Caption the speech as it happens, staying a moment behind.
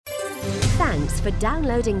Thanks for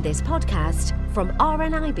downloading this podcast from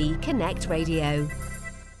RNIB Connect Radio.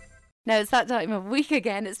 Now it's that time of week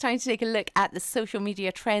again. It's time to take a look at the social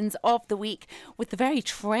media trends of the week with the very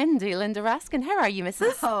trendy Linda Raskin. How are you,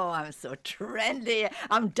 Mrs.? Oh, I'm so trendy.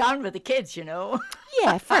 I'm down with the kids, you know.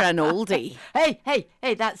 Yeah, for an oldie.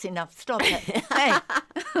 Hey, that's enough. Stop it. Hey.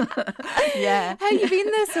 Yeah. How you been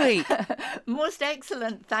this week? Most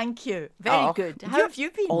excellent, thank you. Very good. How have you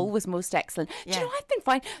been? Always most excellent. Yeah. Do you know, I've been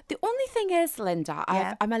fine. The only thing is, Linda,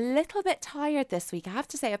 Yeah. I'm a little bit tired this week. I have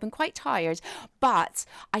to say, I've been quite tired, but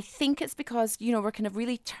I think it's because, you know, we're kind of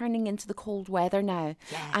really turning into the cold weather now.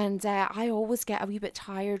 Yeah. And I always get a wee bit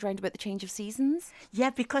tired round about the change of seasons.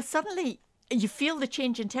 Yeah, because suddenly you feel the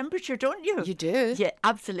change in temperature, don't you? You do. Yeah,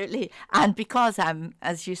 absolutely. And because I'm,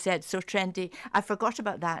 as you said, so trendy, I forgot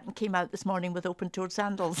about that and came out this morning with open-toed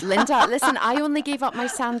sandals. Linda, listen, I only gave up my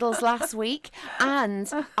sandals last week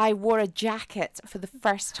and I wore a jacket for the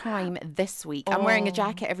first time this week. I'm wearing a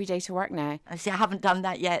jacket every day to work now. I see, I haven't done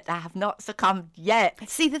that yet. I have not succumbed yet.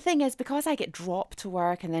 See, the thing is, because I get dropped to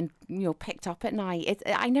work and then, you know, picked up at night,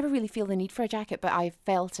 I never really feel the need for a jacket, but I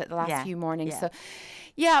felt it the last few mornings. Yeah. So,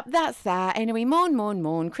 yeah, that's that. Anyway,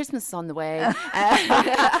 moan. Christmas is on the way.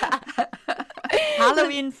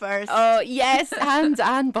 Halloween first. Oh, yes,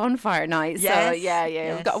 and bonfire night. Yes, So, yeah,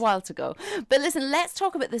 yes. we've got a while to go. But listen, let's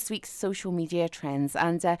talk about this week's social media trends.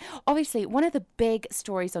 And obviously, one of the big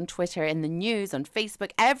stories on Twitter, in the news, on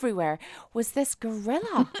Facebook, everywhere, was this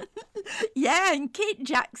gorilla. Yeah, and Kate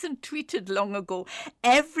Jackson tweeted long ago,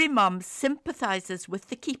 every mum sympathises with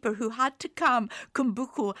the keeper who had to calm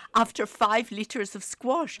Kumbuko after 5 litres of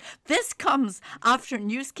squash. This comes after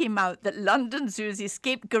news came out that London Zoo's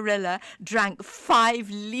escaped gorilla drank 5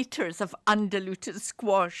 litres of undiluted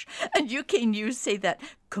squash. And UK News say that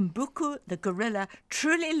Kumbuko, the gorilla,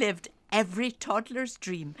 truly lived every toddler's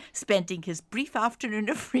dream, spending his brief afternoon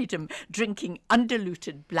of freedom drinking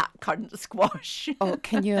undiluted blackcurrant squash. Oh,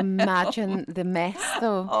 can you imagine the mess,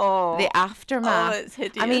 though? Oh. The aftermath. Oh, it's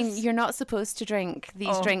hideous. I mean, you're not supposed to drink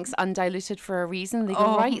these drinks undiluted for a reason. They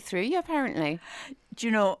go right through you, apparently. Do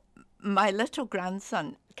you know, my little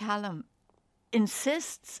grandson, Callum,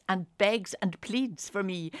 insists and begs and pleads for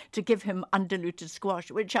me to give him undiluted squash,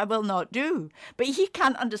 which I will not do. But he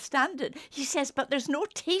can't understand it. He says, but there's no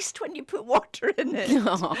taste when you put water in it.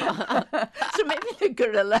 So maybe the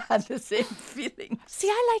gorilla had the same feeling. See,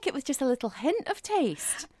 I like it with just a little hint of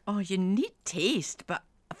taste. Oh, you need taste, but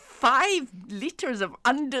 5 litres of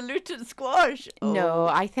undiluted squash. Oh. No,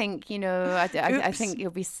 I think, you know, I think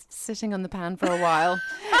you'll be sitting on the pan for a while.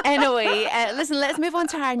 Anyway, listen, let's move on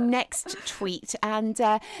to our next tweet. And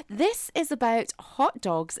this is about hot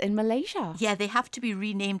dogs in Malaysia. Yeah, they have to be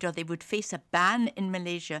renamed or they would face a ban in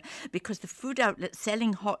Malaysia because the food outlets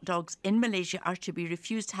selling hot dogs in Malaysia are to be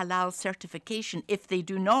refused halal certification if they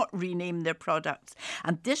do not rename their products.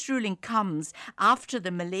 And this ruling comes after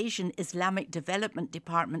the Malaysian Islamic Development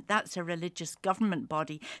Department, that's a religious government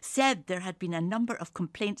body, said there had been a number of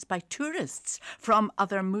complaints by tourists from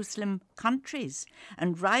other Muslim countries.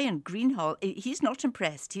 And Ryan Greenhall, he's not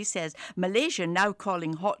impressed. He says, Malaysia now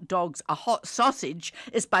calling hot dogs a hot sausage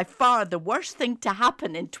is by far the worst thing to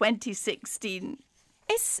happen in 2016.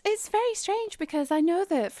 It's very strange because I know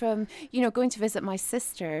that from, you know, going to visit my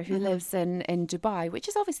sister who lives in Dubai, which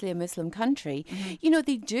is obviously a Muslim country, you know,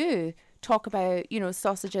 they do talk about, you know,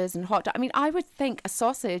 sausages and hot dogs. I mean, I would think a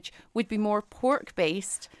sausage would be more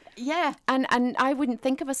pork-based. Yeah. And I wouldn't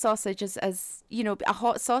think of a sausage as you know, a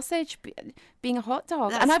hot sausage being a hot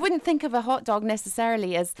dog. And I wouldn't think of a hot dog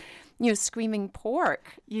necessarily as, you know, screaming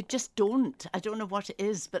pork. You just don't. I don't know what it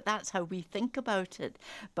is, but that's how we think about it.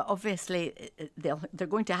 But obviously, they're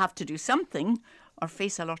going to have to do something or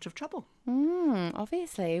face a lot of trouble.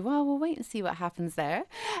 Obviously. Well, we'll wait and see what happens there.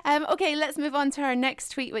 Okay, let's move on to our next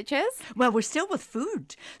tweet, which is... Well, we're still with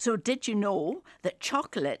food. So did you know that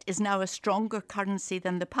chocolate is now a stronger currency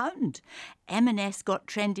than the pound? M&S got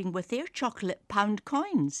trending with their chocolate pound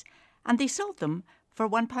coins, and they sold them for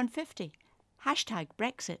 £1.50. Hashtag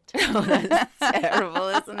Brexit. Oh, that's terrible,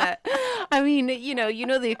 isn't it? I mean, you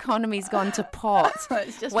know the economy's gone to pot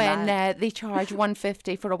when they charge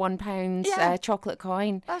 £1.50 for a £1 chocolate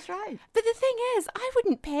coin. That's right. But the thing is, I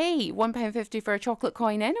wouldn't pay £1.50 for a chocolate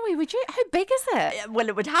coin anyway, would you? How big is it? Well,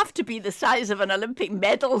 it would have to be the size of an Olympic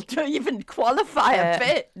medal to even qualify a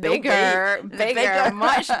bit. Bigger,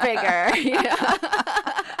 much bigger.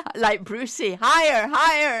 Like Brucey,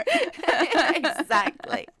 higher.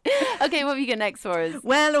 Exactly. Okay, what have you got next for us?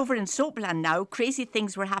 Well, over in Soapland now, crazy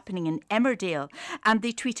things were happening in Emmerdale, and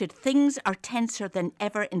they tweeted, things are tenser than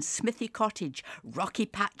ever in Smithy Cottage. Rocky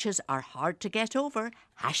patches are hard to get over.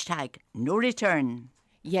 Hashtag no return.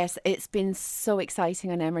 Yes, it's been so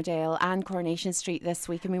exciting on Emmerdale and Coronation Street this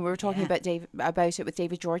week. I mean, we were talking about it with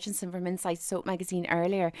David Jorgensen from Inside Soap magazine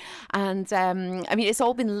earlier. And I mean, it's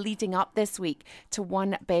all been leading up this week to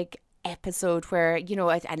one big episode where, you know,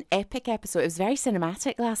 an epic episode. It was very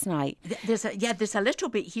cinematic last night. There's a little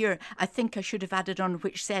bit here I think I should have added on,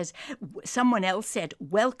 which says, someone else said,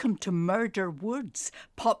 welcome to Murder Woods,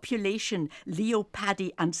 population, Leo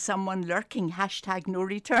Paddy and someone lurking, hashtag no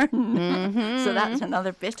return. So that's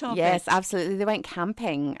another bit of it. Yes, absolutely. They went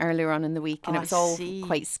camping earlier on in the week and it was all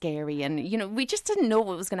quite scary. And, you know, we just didn't know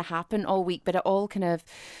what was going to happen all week, but it all kind of,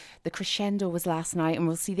 the crescendo was last night and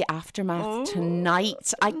we'll see the aftermath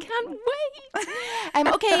tonight. I can't wait.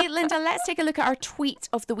 Okay, Linda, let's take a look at our tweet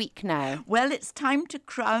of the week now. Well, it's time to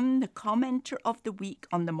crown the commenter of the week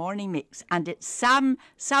on the Morning Mix, and it's Sam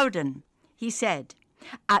Sowden. He said,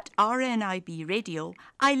 at RNIB Radio,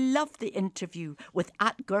 I love the interview with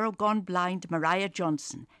 @Girl Gone Blind Mariah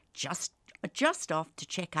Johnson. Just off to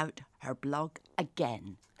check out her blog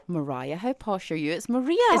again. Mariah, how posh are you? It's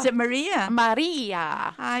Maria. Is it Maria?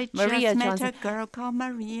 Maria. I Maria just met Johnson. a girl called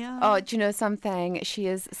Maria. Oh, do you know something? She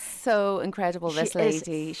is so incredible, this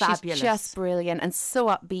lady. Is fabulous. She's just brilliant and so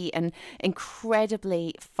upbeat and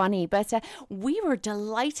incredibly funny. But we were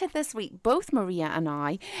delighted this week, both Maria and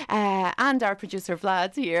I, and our producer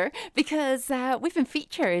Vlad here, because we've been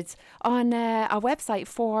featured on a website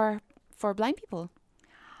for blind people.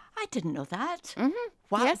 I didn't know that. Mm-hmm.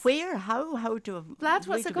 Yes. Where? How do Vlad,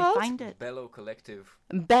 what's it we called? find it? Bellow Collective.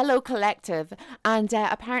 Bellow Collective. And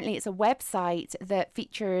apparently it's a website that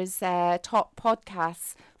features top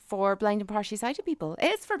podcasts for blind and partially sighted people.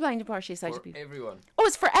 It's for blind and partially sighted people. For everyone. Oh,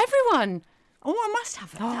 it's for everyone. Oh, I must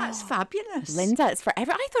have it. That's fabulous. Linda, it's for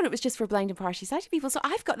everyone. I thought it was just for blind and partially sighted people. So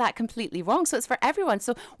I've got that completely wrong. So it's for everyone.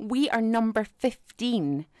 So we are number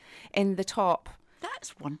 15 in the top.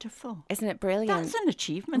 That's wonderful. Isn't it brilliant? That's an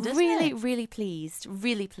achievement, isn't really, it? really pleased.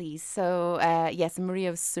 Really pleased. So, yes,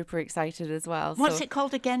 Maria was super excited as well. What's it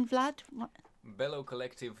called again, Vlad?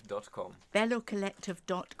 Bellowcollective.com.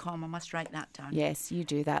 Bellowcollective.com. I must write that down. Yes, you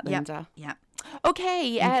do that, Linda. Yeah.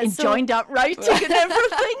 Okay. Joined up writing and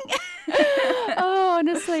everything. Oh,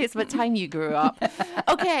 honestly, it's about time you grew up.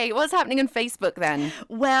 Okay, what's happening on Facebook then?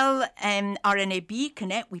 Well, RNAB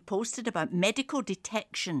Connect, we posted about medical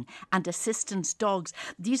detection and assistance dogs.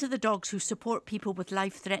 These are the dogs who support people with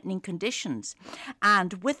life-threatening conditions.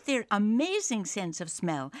 And with their amazing sense of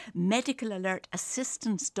smell, Medical Alert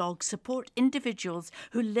assistance dogs support individuals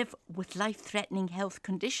who live with life-threatening health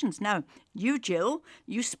conditions. Now, you, Jill,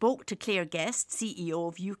 you spoke to Claire Guest, CEO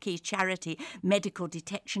of UK charity Medical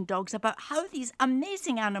Detection Dogs, about how these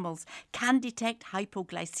amazing animals can detect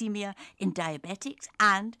hypoglycemia in diabetics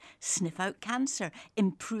and sniff out cancer,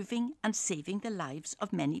 improving and saving the lives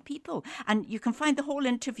of many people. And you can find the whole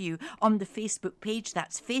interview on the Facebook page.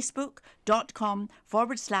 That's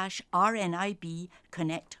facebook.com/RNIB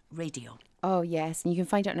Connect Radio. Oh, yes. And you can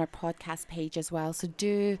find it on our podcast page as well. So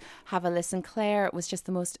do have a listen. Claire was just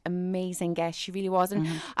the most amazing guest. She really was. And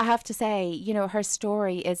I have to say, you know, her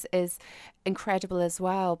story is incredible as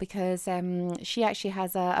well, because she actually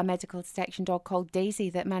has a medical detection dog called Daisy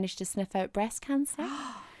that managed to sniff out breast cancer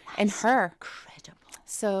in her. Incredible.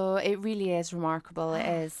 So it really is remarkable. It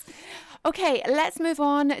is. Okay, let's move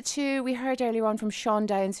on to, we heard earlier on from Sean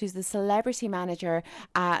Downs, who's the celebrity manager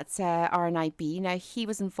at RNIB. Now, he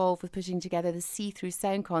was involved with putting together the See-Through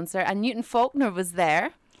Sound concert, and Newton Faulkner was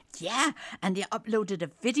there. Yeah, and they uploaded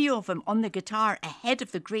a video of him on the guitar ahead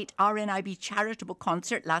of the great RNIB charitable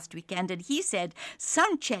concert last weekend. And he said,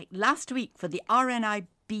 sound check last week for the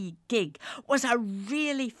RNIB gig was a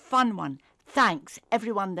really fun one. Thanks,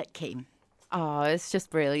 everyone that came. Oh, it's just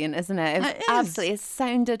brilliant, isn't it? It is. Absolutely. It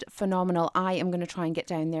sounded phenomenal. I am going to try and get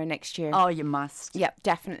down there next year. Oh, you must. Yep,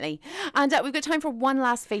 definitely. And we've got time for one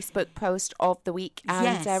last Facebook post of the week. And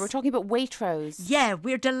Yes. we're talking about Waitrose. Yeah,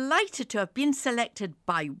 we're delighted to have been selected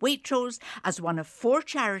by Waitrose as one of 4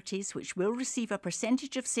 charities which will receive a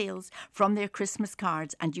percentage of sales from their Christmas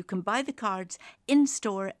cards. And you can buy the cards in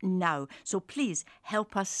store now. So please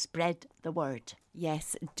help us spread the word.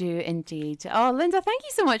 Yes, do indeed. Oh, Linda, thank you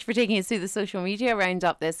so much for taking us through the social media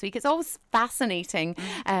roundup this week. It's always fascinating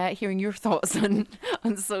hearing your thoughts on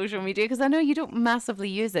social media, because I know you don't massively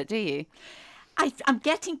use it, do you? I'm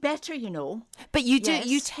getting better, you know. But you do. Yes.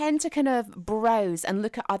 You tend to kind of browse and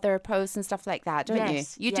look at other posts and stuff like that, don't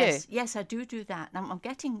Yes, you? You yes, do. Yes, I do that. I'm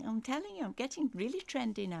telling you, I'm getting really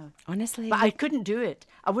trendy now. Honestly. But I couldn't do it.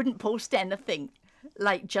 I wouldn't post anything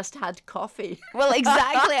like just had coffee. Well,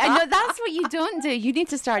 exactly. I know that's what you don't do. You need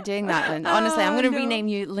to start doing that, Lynn. Honestly, I'm going to rename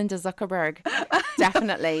you Linda Zuckerberg.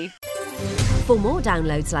 Definitely. For more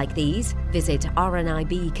downloads like these, visit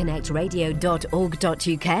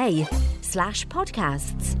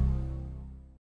rnibconnectradio.org.uk/podcasts.